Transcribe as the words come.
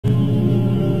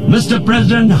Mr.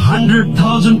 President,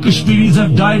 100,000 Kashmiris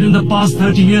have died in the past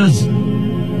 30 years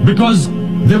because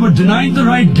they were denied the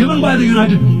right given by the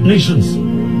United Nations,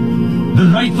 the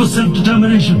right for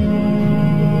self-determination.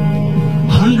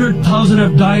 100,000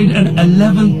 have died and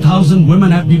 11,000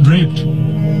 women have been raped.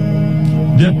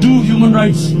 There are two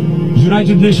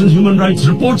United Nations human rights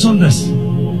reports on this.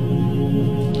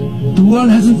 The world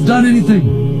hasn't done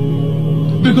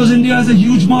anything because India is a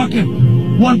huge market,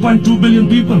 1.2 billion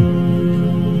people.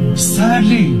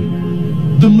 Sadly,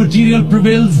 the material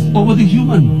prevails over the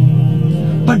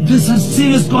human. But this has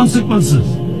serious consequences.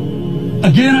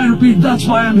 Again, I repeat, that's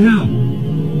why I'm here.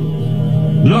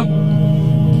 Look,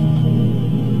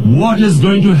 what is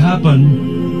going to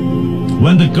happen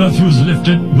when the curfew is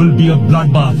lifted will be a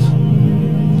bloodbath.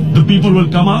 The people will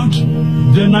come out.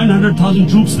 There are 900,000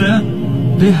 troops there.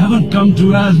 They haven't come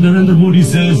to, as Narendra Modi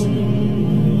says,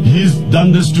 he's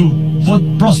done this for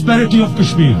prosperity of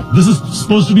Kashmir. This is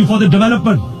supposed to be for the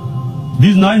development.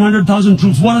 These 900,000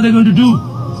 troops, what are they going to do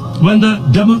when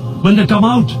they come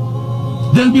out?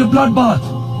 There'll be a bloodbath.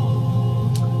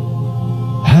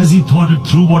 Has he thought it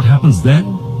through what happens then?